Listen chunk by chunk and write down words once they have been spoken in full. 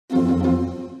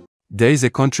There is a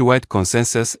countrywide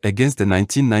consensus against the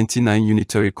 1999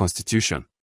 Unitary Constitution.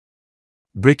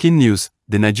 Breaking news: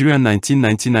 the Nigerian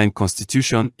 1999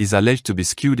 Constitution is alleged to be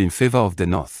skewed in favor of the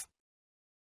North.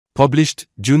 Published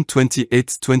June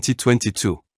 28,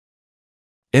 2022.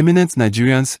 Eminent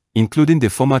Nigerians, including the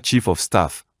former Chief of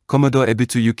Staff, Commodore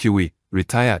Ebitu Ukiwe,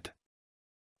 retired.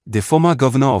 The former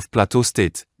Governor of Plateau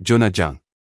State, Jonah Jang.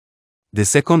 The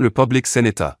Second Republic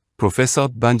Senator, Professor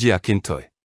Banji Akintoye.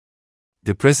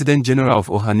 The President General of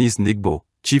Ohaneze Ndigbo,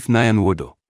 Chief Nnia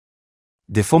Nwodo.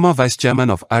 The former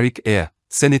Vice-Chairman of Arik Air,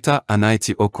 Senator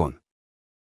Anietie Okon.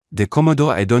 The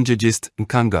Commodore Idongegist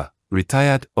Nkanga,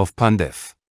 retired, of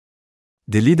PANDEF.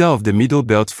 The leader of the Middle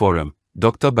Belt Forum,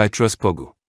 Dr. Bitrus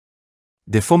Pogu.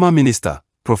 The former Minister,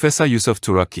 Professor Yusuf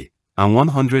Turaki, and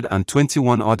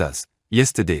 121 others,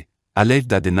 yesterday, alleged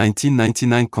that the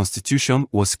 1999 Constitution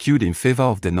was skewed in favor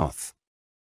of the North.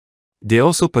 They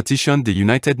also petitioned the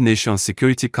United Nations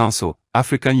Security Council,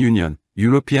 African Union,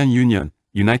 European Union,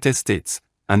 United States,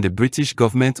 and the British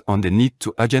government on the need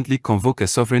to urgently convoke a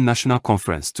sovereign national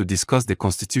conference to discuss the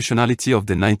constitutionality of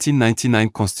the 1999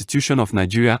 Constitution of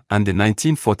Nigeria and the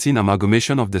 1914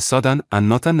 amalgamation of the southern and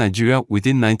northern Nigeria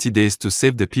within 90 days to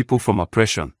save the people from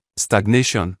oppression,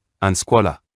 stagnation, and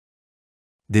squalor.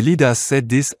 The leaders said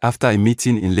this after a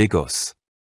meeting in Lagos.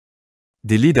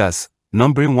 The leaders,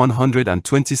 numbering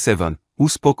 127, who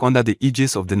spoke under the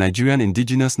aegis of the Nigerian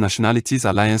Indigenous Nationalities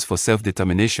Alliance for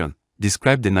Self-Determination,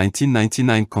 described the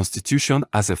 1999 Constitution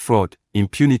as a fraud,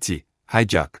 impunity,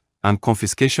 hijack, and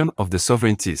confiscation of the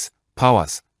sovereignties,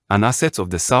 powers, and assets of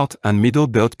the South and Middle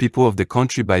Belt people of the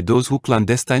country by those who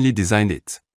clandestinely designed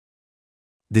it.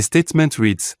 The statement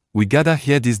reads, "We gather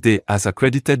here this day as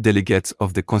accredited delegates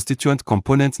of the constituent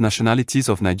component nationalities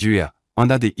of Nigeria,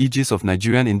 under the aegis of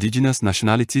Nigerian Indigenous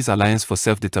Nationalities Alliance for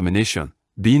Self-Determination,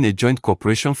 being a joint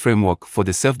cooperation framework for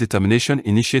the self-determination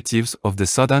initiatives of the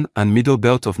Southern and Middle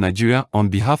Belt of Nigeria on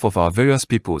behalf of our various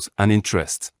peoples and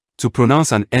interests, to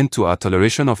pronounce an end to our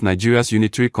toleration of Nigeria's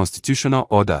unitary constitutional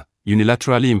order,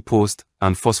 unilaterally imposed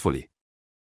and forcefully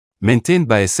maintained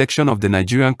by a section of the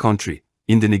Nigerian country,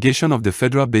 in the negation of the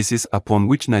federal basis upon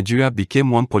which Nigeria became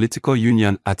one political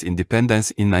union at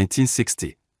independence in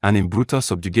 1960, and in brutal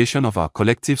subjugation of our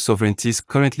collective sovereignties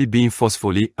currently being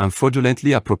forcefully and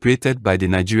fraudulently appropriated by the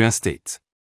Nigerian state.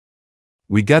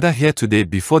 We gather here today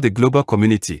before the global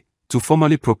community to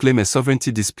formally proclaim a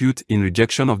sovereignty dispute in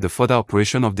rejection of the further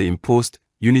operation of the imposed,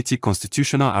 unity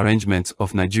constitutional arrangements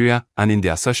of Nigeria and in the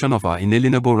assertion of our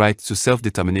inalienable right to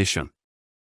self-determination.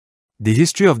 The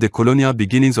history of the colonial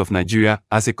beginnings of Nigeria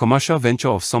as a commercial venture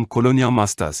of some colonial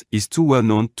masters is too well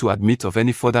known to admit of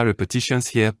any further repetitions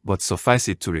here, but suffice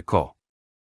it to recall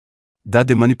that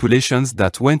the manipulations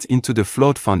that went into the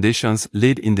flawed foundations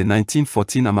laid in the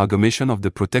 1914 amalgamation of the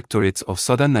Protectorate of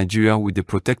Southern Nigeria with the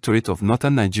Protectorate of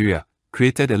Northern Nigeria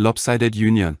created a lopsided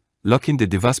union, locking the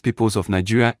diverse peoples of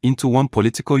Nigeria into one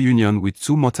political union with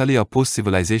two mortally opposed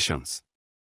civilizations.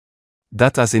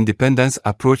 That as independence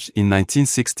approached in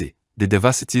 1960, the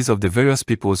diversities of the various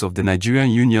peoples of the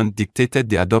Nigerian Union dictated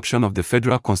the adoption of the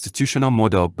federal constitutional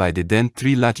model by the then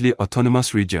three largely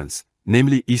autonomous regions,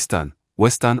 namely Eastern,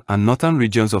 Western and Northern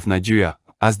regions of Nigeria,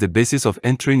 as the basis of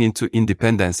entering into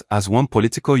independence as one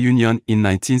political union in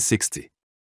 1960.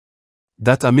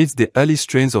 That amidst the early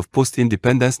strains of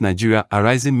post-independence Nigeria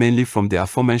arising mainly from the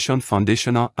aforementioned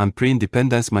foundational and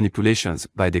pre-independence manipulations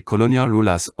by the colonial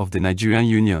rulers of the Nigerian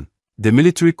Union, the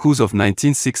military coups of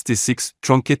 1966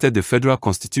 truncated the federal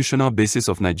constitutional basis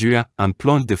of Nigeria and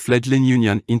plunged the fledgling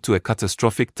union into a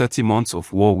catastrophic 30 months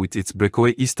of war with its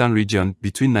breakaway eastern region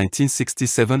between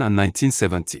 1967 and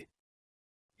 1970.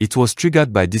 It was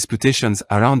triggered by disputations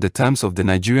around the terms of the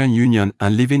Nigerian Union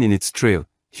and leaving in its trail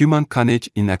human carnage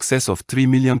in excess of 3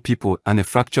 million people and a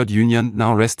fractured union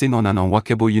now resting on an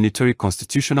unworkable unitary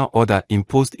constitutional order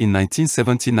imposed in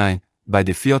 1979, by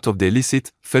the fiat of the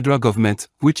illicit federal government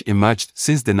which emerged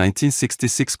since the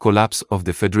 1966 collapse of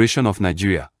the Federation of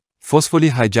Nigeria, forcefully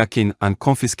hijacking and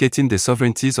confiscating the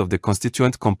sovereignties of the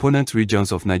constituent component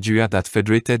regions of Nigeria that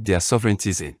federated their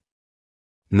sovereignties in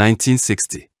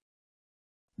 1960.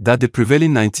 That the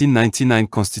prevailing 1999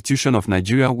 Constitution of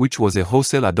Nigeria, which was a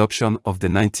wholesale adoption of the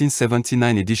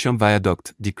 1979 edition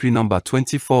Viaduct Decree No.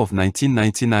 24 of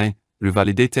 1999,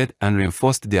 revalidated and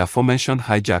reinforced the aforementioned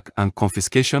hijack and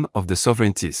confiscation of the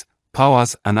sovereignties,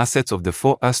 powers and assets of the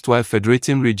four erstwhile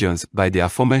federating regions by the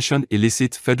aforementioned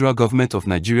illicit federal government of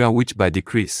Nigeria, which by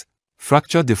decrees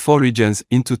fractured the four regions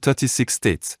into 36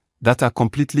 states that are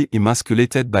completely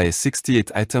emasculated by a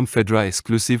 68-item federal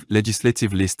exclusive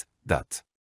legislative list that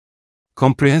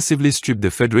comprehensively stripped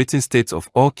the federating states of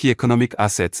all key economic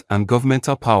assets and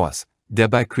governmental powers,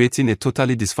 thereby creating a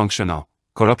totally dysfunctional,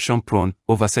 corruption-prone,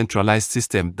 over-centralized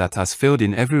system that has failed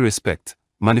in every respect,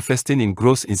 manifesting in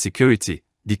gross insecurity,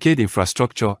 decayed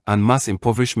infrastructure, and mass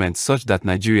impoverishment such that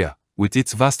Nigeria, with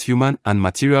its vast human and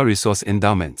material resource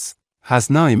endowments, has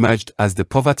now emerged as the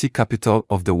poverty capital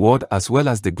of the world as well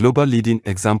as the global leading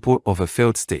example of a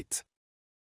failed state.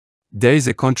 There is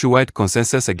a countrywide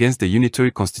consensus against the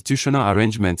unitary constitutional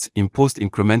arrangements imposed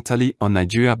incrementally on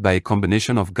Nigeria by a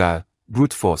combination of guile,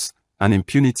 brute force, and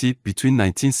impunity between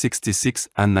 1966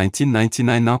 and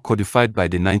 1999, now codified by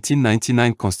the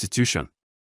 1999 Constitution.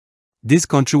 This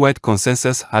countrywide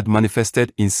consensus had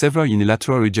manifested in several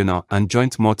unilateral regional and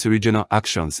joint multi-regional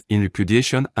actions in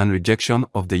repudiation and rejection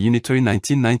of the unitary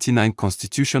 1999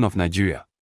 Constitution of Nigeria.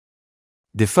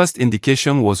 The first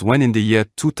indication was when in the year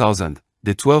 2000,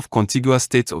 the 12 contiguous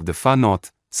states of the far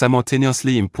north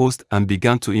simultaneously imposed and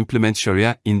began to implement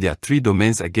Sharia in their 3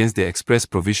 domains against the express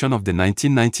provision of the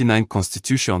 1999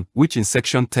 Constitution, which in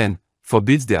Section 10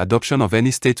 forbids the adoption of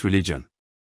any state religion.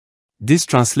 This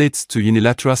translates to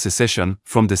unilateral secession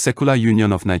from the secular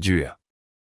Union of Nigeria.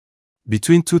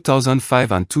 Between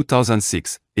 2005 and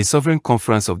 2006, a sovereign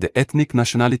conference of the ethnic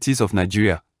nationalities of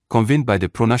Nigeria, convened by the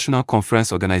Pro-National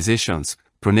Conference Organizations,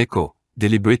 PRONECO,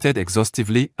 deliberated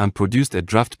exhaustively and produced a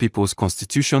draft People's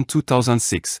Constitution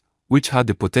 2006, which had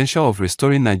the potential of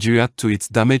restoring Nigeria to its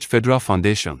damaged federal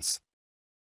foundations.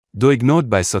 Though ignored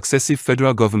by successive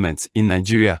federal governments in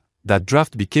Nigeria, that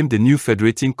draft became the new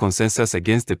federating consensus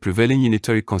against the prevailing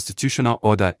unitary constitutional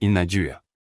order in Nigeria.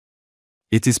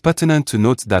 It is pertinent to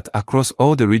note that across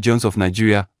all the regions of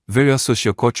Nigeria, various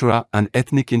sociocultural and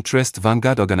ethnic interest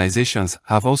vanguard organizations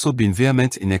have also been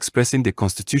vehement in expressing the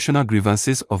constitutional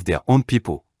grievances of their own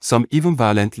people, some even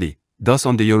violently. Thus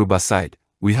on the Yoruba side,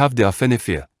 we have the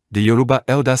Afenifere, the Yoruba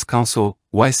Elders Council,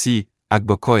 YC,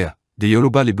 Agbokoya, the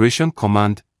Yoruba Liberation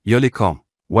Command, Yolicom,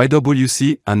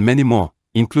 YWC, and many more,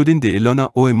 including the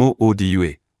Ilona Omo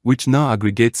Odua, which now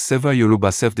aggregates several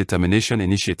Yoruba self-determination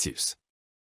initiatives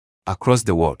across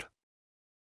the world.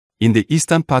 In the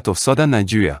eastern part of southern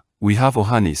Nigeria, we have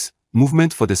Ohaneze,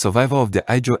 Movement for the Survival of the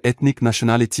Ijaw Ethnic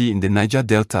Nationality in the Niger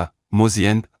Delta,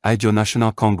 Mozien, Ijaw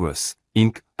National Congress,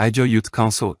 Inc., Ijaw Youth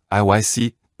Council,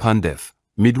 IYC, PANDEF,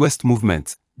 Midwest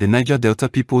Movement, the Niger Delta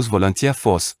People's Volunteer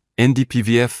Force,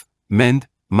 NDPVF, MEND,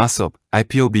 MASOB,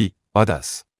 IPOB,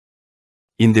 others.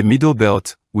 In the Middle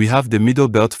Belt, we have the Middle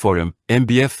Belt Forum,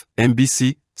 MBF,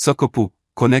 MBC, Sokopu,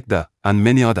 Konegda, and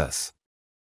many others.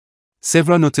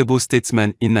 Several notable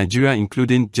statesmen in Nigeria,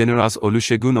 including Generals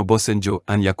Olusegun Obasanjo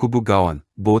and Yakubu Gowon,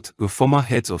 both the former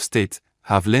heads of state,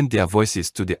 have lent their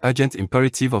voices to the urgent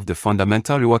imperative of the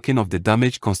fundamental reworking of the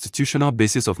damaged constitutional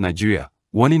basis of Nigeria,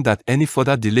 warning that any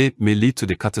further delay may lead to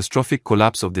the catastrophic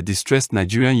collapse of the distressed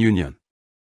Nigerian Union.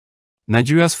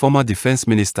 Nigeria's former defense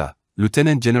minister,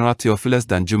 Lieutenant General Theophilus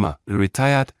Danjuma,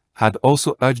 retired, had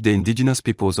also urged the indigenous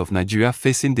peoples of Nigeria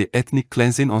facing the ethnic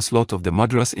cleansing onslaught of the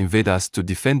murderous invaders to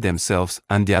defend themselves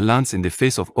and their lands in the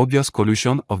face of obvious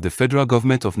collusion of the federal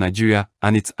government of Nigeria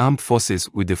and its armed forces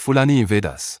with the Fulani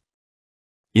invaders.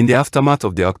 In the aftermath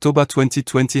of the October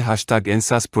 2020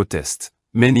 #EndSARS protests,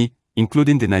 many,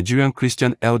 including the Nigerian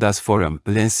Christian Elders Forum,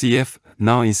 NCF,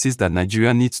 now insist that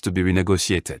Nigeria needs to be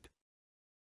renegotiated.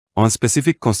 On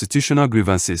specific constitutional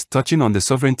grievances touching on the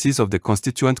sovereignties of the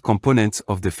constituent components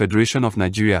of the Federation of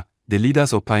Nigeria, the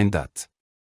leaders opined that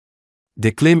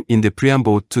they claim in the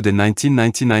preamble to the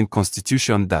 1999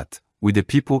 Constitution that, with the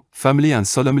people, family and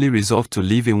solemnly resolved to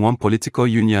live in one political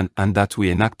union and that we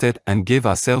enacted and gave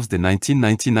ourselves the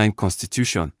 1999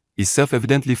 Constitution, is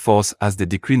self-evidently false as the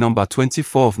Decree No.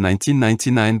 24 of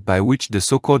 1999 by which the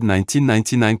so-called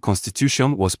 1999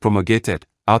 Constitution was promulgated,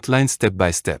 outlined step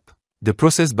by step the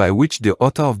process by which the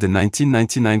author of the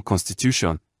 1999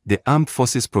 Constitution, the Armed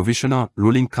Forces Provisional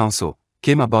Ruling Council,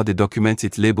 came about the document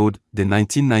it labeled the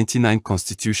 1999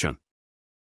 Constitution.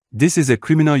 This is a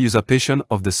criminal usurpation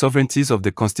of the sovereignties of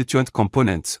the constituent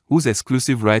components, whose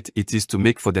exclusive right it is to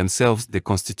make for themselves the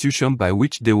constitution by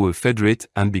which they will federate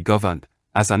and be governed,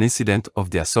 as an incident of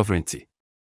their sovereignty.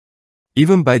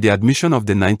 Even by the admission of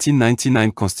the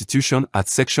 1999 Constitution at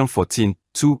Section 14,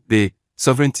 2a,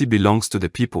 sovereignty belongs to the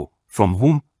people, from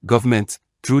whom government,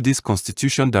 through this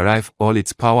Constitution, derive all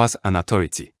its powers and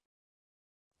authority.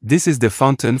 This is the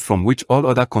fountain from which all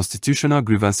other constitutional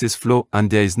grievances flow, and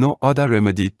there is no other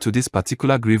remedy to this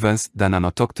particular grievance than an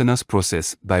autochthonous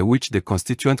process by which the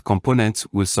constituent components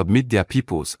will submit their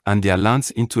peoples and their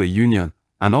lands into a union,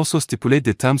 and also stipulate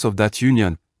the terms of that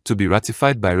union, to be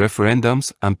ratified by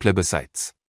referendums and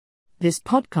plebiscites. This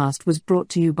podcast was brought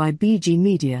to you by BG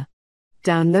Media.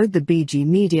 Download the BG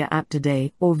Media app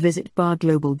today or visit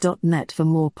barglobal.net for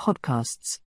more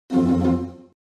podcasts.